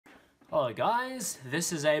Hello guys,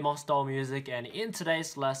 this is Amosdoll Music, and in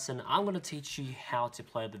today's lesson I'm going to teach you how to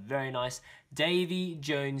play the very nice Davy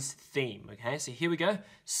Jones theme. Okay, so here we go.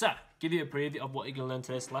 So, give you a preview of what you're going to learn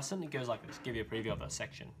today's lesson. It goes like this, give you a preview of that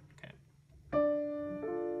section. Okay.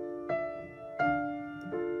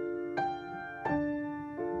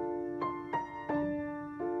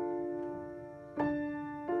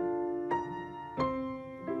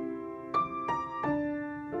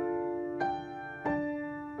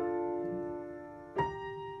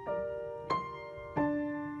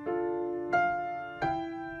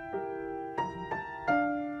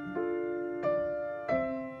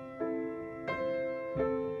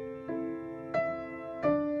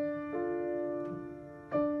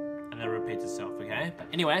 Repeats itself, okay? But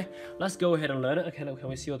anyway, let's go ahead and learn it. Okay, can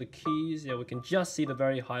we see all the keys? Yeah, we can just see the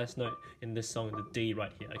very highest note in this song, the D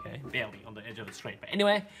right here, okay? Barely on the edge of the screen. But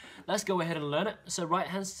anyway, let's go ahead and learn it. So right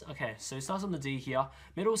hand, okay, so it starts on the D here.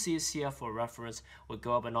 Middle C is here for reference. We'll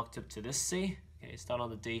go up an octave to this C. Okay, start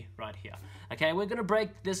on the D right here. Okay, we're gonna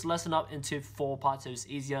break this lesson up into 4 parts so it's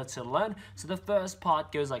easier to learn. So the first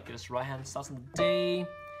part goes like this. Right hand starts on the D,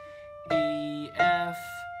 E, F,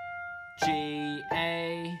 G,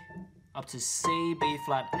 A, up to C, B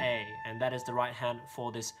flat, A, and that is the right hand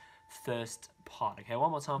for this first part. Okay,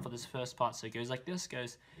 one more time for this first part. So it goes like this,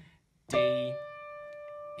 goes D,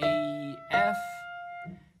 E, F,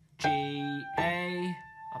 G, A,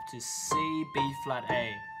 up to C, B flat,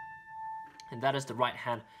 A, and that is the right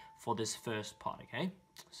hand for this first part. Okay,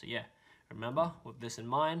 so yeah, remember with this in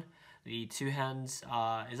mind. The two hands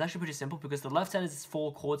is actually pretty simple because the left hand is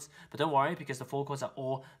 4 chords, but don't worry because the 4 chords are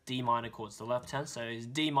all D minor chords. The left hand, so is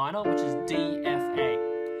D minor, which is D, F,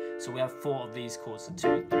 A. So we have 4 of these chords, so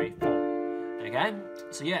 2, 3, 4. Okay,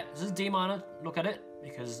 so yeah, this is D minor, look at it,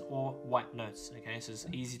 because it's all white notes, okay, so it's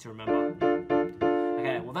easy to remember.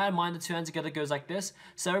 Okay, with that in mind, the 2 hands together goes like this.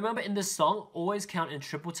 So remember in this song, always count in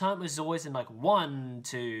triple time. It's always in like 1,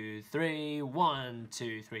 2, 3, 1,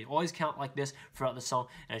 2, 3. Always count like this throughout the song,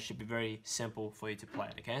 and it should be very simple for you to play.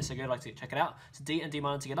 Okay, so go like to check it out. So D and D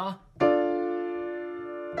minor together,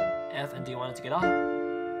 F and D minor together,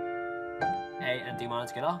 A and D minor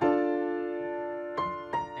together,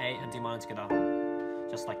 A and D minor together,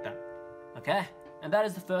 just like that. Okay, and that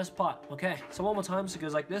is the first part. Okay, so one more time, so it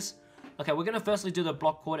goes like this. Okay, we're going to firstly do the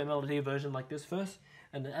block chord and melody version like this first,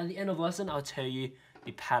 and then at the end of the lesson, I'll tell you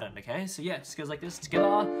the pattern, okay? So yeah, it just goes like this,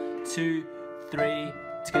 together, 2, 3,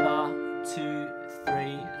 together, 2,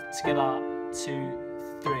 3, together, 2,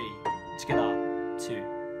 3, together, 2,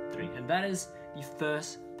 3. And that is the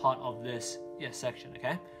first part of this section,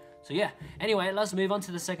 okay? So yeah, anyway, let's move on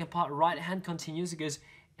to the second part. Right hand continues, it goes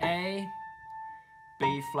A,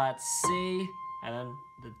 B flat, C, and then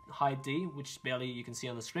the high D, which barely you can see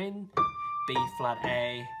on the screen, B flat,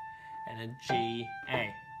 A, and then G,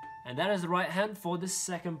 A. And that is the right hand for the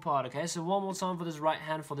second part, okay? So one more time for this right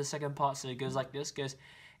hand for the second part. So it goes like this, goes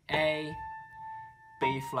A,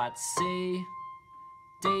 B flat, C,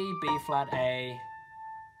 D, B flat, A,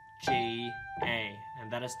 G, A.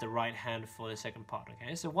 And that is the right hand for the second part,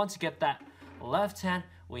 okay? So once you get that left hand,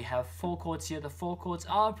 we have 4 chords here. The 4 chords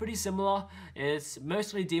are pretty similar. It's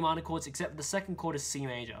mostly D minor chords, except the second chord is C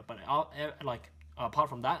major. But apart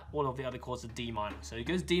from that, all of the other chords are D minor. So it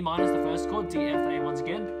goes D minor is the first chord, D, F, A once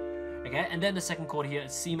again. Okay, and then the second chord here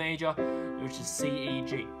is C major, which is C, E,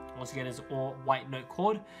 G. Once again, it's all white note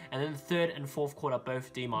chord. And then the third and fourth chord are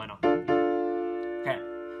both D minor. Okay,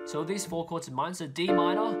 so these 4 chords in mind. So D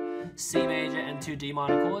minor, C major, and 2 D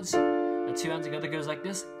minor chords. The 2 hands together goes like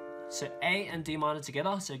this. So A and D minor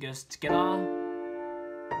together, so it goes together,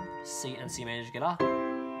 C and C major together,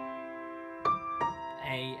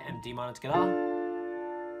 A and D minor together,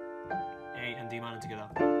 A and D minor together,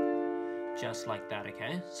 just like that,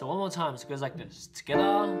 okay? So one more time, so it goes like this,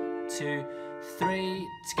 together, 2, 3,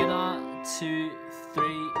 together, 2,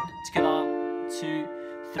 3, together, 2,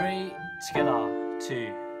 3, together,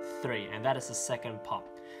 2, 3, and that is the second part.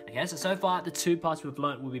 Okay, so far the 2 parts we've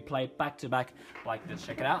learned will be played back to back like this.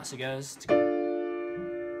 Check it out. So it goes together.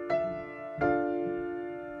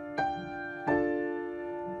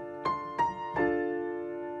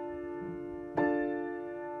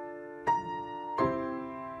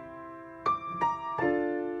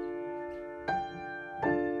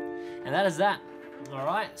 And that is that.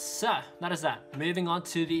 Alright, so that is that. Moving on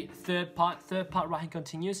to the third part. Third part right hand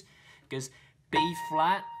continues. It goes B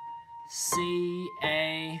flat, C,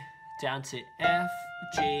 A, down to F,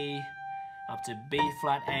 G, up to B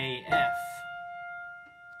flat, A, F,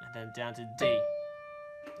 and then down to D.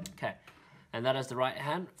 Okay, and that is the right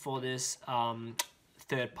hand for this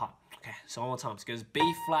third part. Okay, so one more time. So it goes B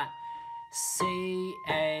flat, C,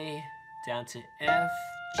 A, down to F,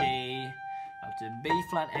 G, to B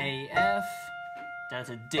flat A, F, down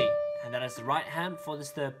to D. And that is the right hand for this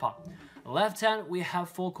third part. Left hand, we have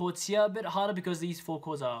 4 chords here, a bit harder because these 4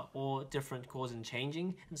 chords are all different chords and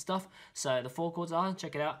changing and stuff. So the 4 chords are,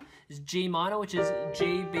 check it out, is G minor, which is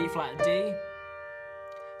G, B flat, D.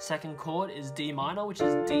 Second chord is D minor, which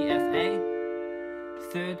is D, F, A.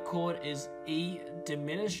 Third chord is E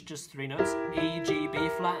diminished, just 3 notes, E, G, B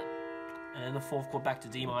flat. And then the fourth chord back to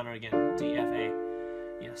D minor again, D, F, A.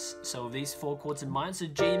 Yes, so with these 4 chords in mind, so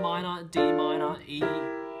G minor, D minor, E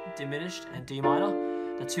diminished, and D minor.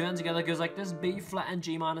 The 2 hands together goes like this, B flat and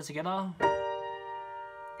G minor together,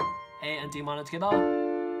 A and D minor together,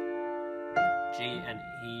 G and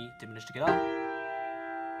E diminished together,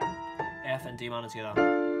 F and D minor together,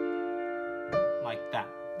 like that.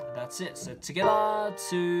 That's it. So together,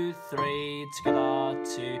 2, 3, together,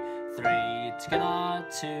 2, 3, together,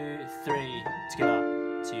 2, 3,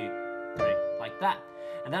 together, 2, 3, like that.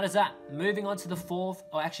 And that is that. Moving on to the fourth,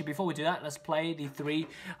 or actually before we do that, let's play the 3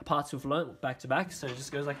 parts we've learned back to back. So it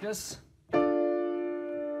just goes like this.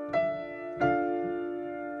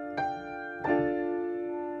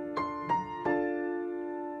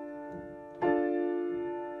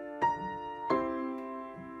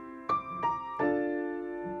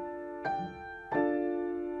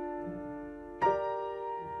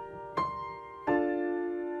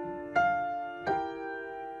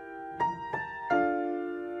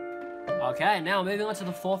 Okay, now moving on to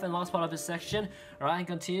the 4th and last part of this section. Alright, and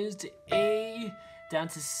continues to E, down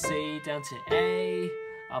to C, down to A,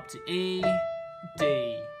 up to E,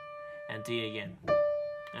 D, and D again.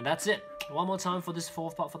 And that's it. One more time for this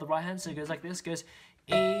 4th part for the right hand. So it goes like this, goes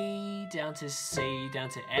E, down to C, down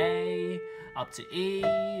to A, up to E,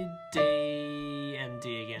 D, and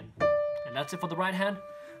D again. And that's it for the right hand.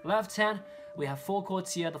 Left hand, we have 4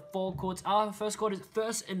 chords here. The 4 chords are, first chord is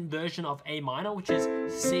first inversion of A minor, which is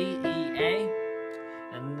C, E, A.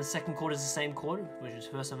 And the second chord is the same chord, which is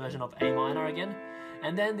first inversion of A minor again.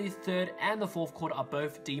 And then the third and the 4th chord are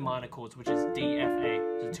both D minor chords, which is D, F, A.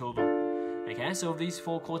 So 2 of them. Okay, so with these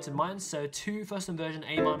 4 chords in mind, so 2 first inversion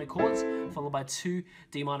A minor chords, followed by 2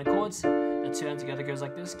 D minor chords. The 2 hands together goes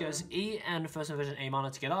like this, goes E and first inversion A minor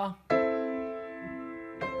together. And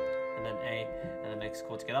then A and the next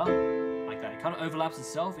chord together. Like that. It kind of overlaps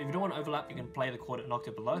itself. If you don't want to overlap, you can play the chord an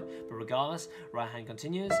octave below. But regardless, right hand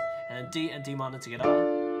continues. And then D and D minor together.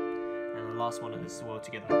 And the last one is as well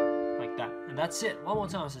together. Like that. And that's it. One more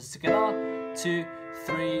time. So it's together, 2,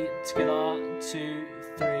 3, together, 2,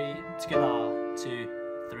 3, together, 2,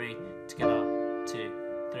 3, together, 2,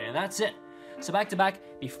 3. And that's it. So back to back,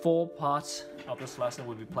 the 4 parts of this lesson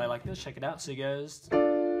will be played like this. Check it out. So it goes...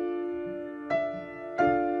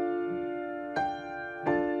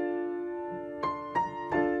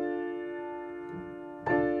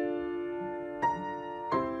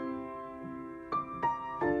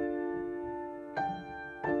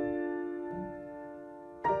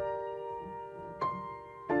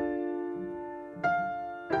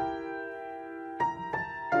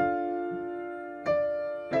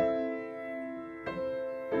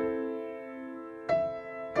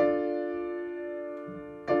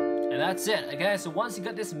 That's it. Okay, so once you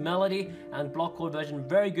got this melody and block chord version,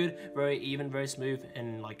 very good, very even, very smooth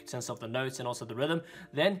in like sense of the notes and also the rhythm,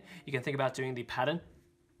 then you can think about doing the pattern,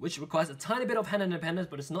 which requires a tiny bit of hand independence,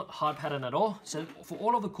 but it's not a hard pattern at all. So for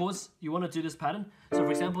all of the chords, you want to do this pattern. So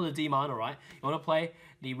for example, the D minor, right? You want to play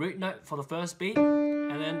the root note for the first beat,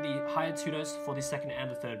 and then the higher 2 notes for the second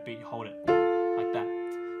and the third beat. Hold it like that.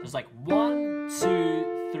 So it's like 1,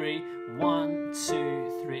 2, 3, 1,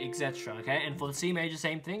 2, 3, etc. Okay, and for the C major,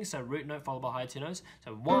 same thing. So root note followed by higher 2 notes.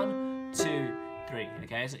 So 1, 2, 3.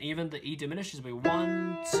 Okay, so even the E diminishes will be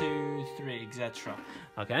 1, 2, 3, etc.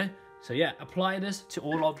 Okay, so yeah, apply this to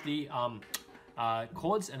all of the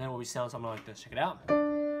chords, and then it will sound something like this. Check it out.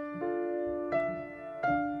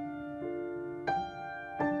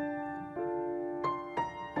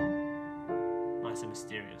 Nice and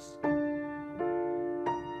mysterious.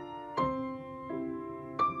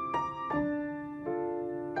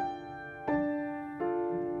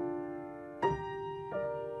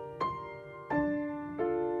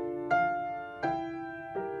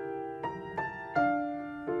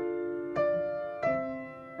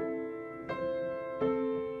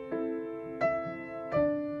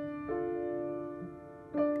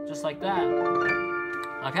 Just like that.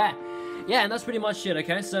 Okay, yeah, and that's pretty much it.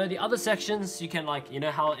 Okay, so the other sections you can, like, you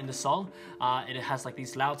know how in the song it has like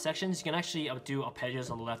these loud sections, you can actually do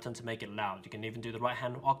arpeggios on the left hand to make it loud. You can even do the right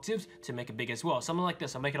hand octaves to make it big as well. Something like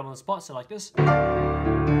this. I'll make it up on the spot. So like this.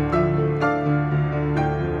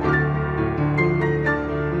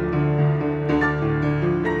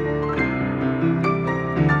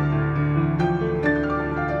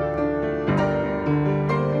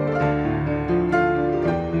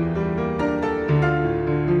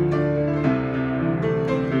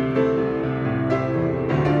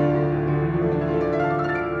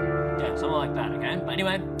 yeah, something like that, okay? But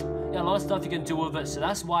anyway, yeah, a lot of stuff you can do with it, so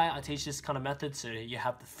that's why I teach this kind of method, so you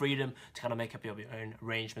have the freedom to kind of make up your own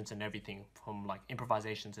arrangements and everything, from like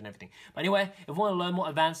improvisations and everything. But anyway, if you want to learn more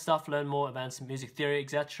advanced stuff, learn more advanced music theory,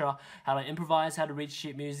 etc., how to improvise, how to read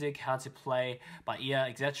sheet music, how to play by ear,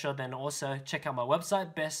 etc., then also check out my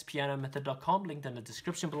website, bestpianomethod.com, linked in the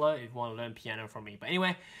description below if you want to learn piano from me. But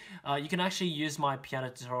anyway, you can actually use my piano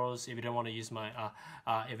tutorials if you don't want to use my,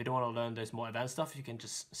 if you don't want to learn those more advanced stuff, you can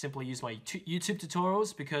just simply use my YouTube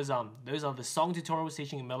tutorials, because those are the song tutorials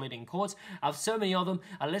teaching melody and chords. I have so many of them.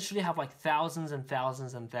 I literally have like thousands and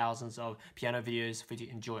thousands and thousands of piano videos for you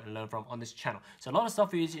to enjoy and learn from on this channel. So a lot of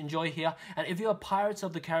stuff for you to enjoy here. And if you're a Pirates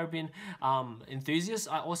of the Caribbean enthusiast,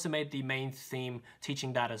 I also made the main theme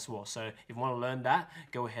teaching that as well. So if you want to learn that,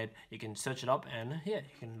 go ahead, you can search it up, and yeah,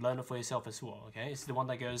 you can learn it for yourself as well. Okay, it's the one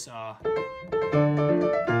that goes that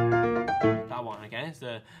one, okay? It's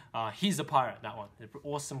the He's the Pirate, that one. The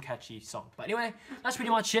awesome, catchy song. But anyway, that's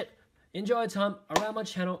pretty much it. Enjoy your time around my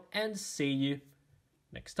channel, and see you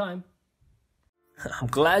next time. I'm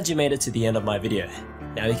glad you made it to the end of my video.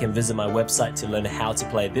 Now you can visit my website to learn how to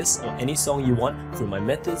play this or any song you want through my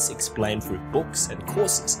methods explained through books and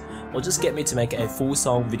courses, or just get me to make a full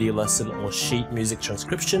song video lesson or sheet music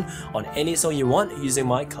transcription on any song you want using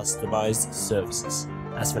my customized services.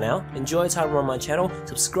 As for now, enjoy your time around my channel,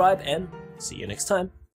 subscribe, and see you next time.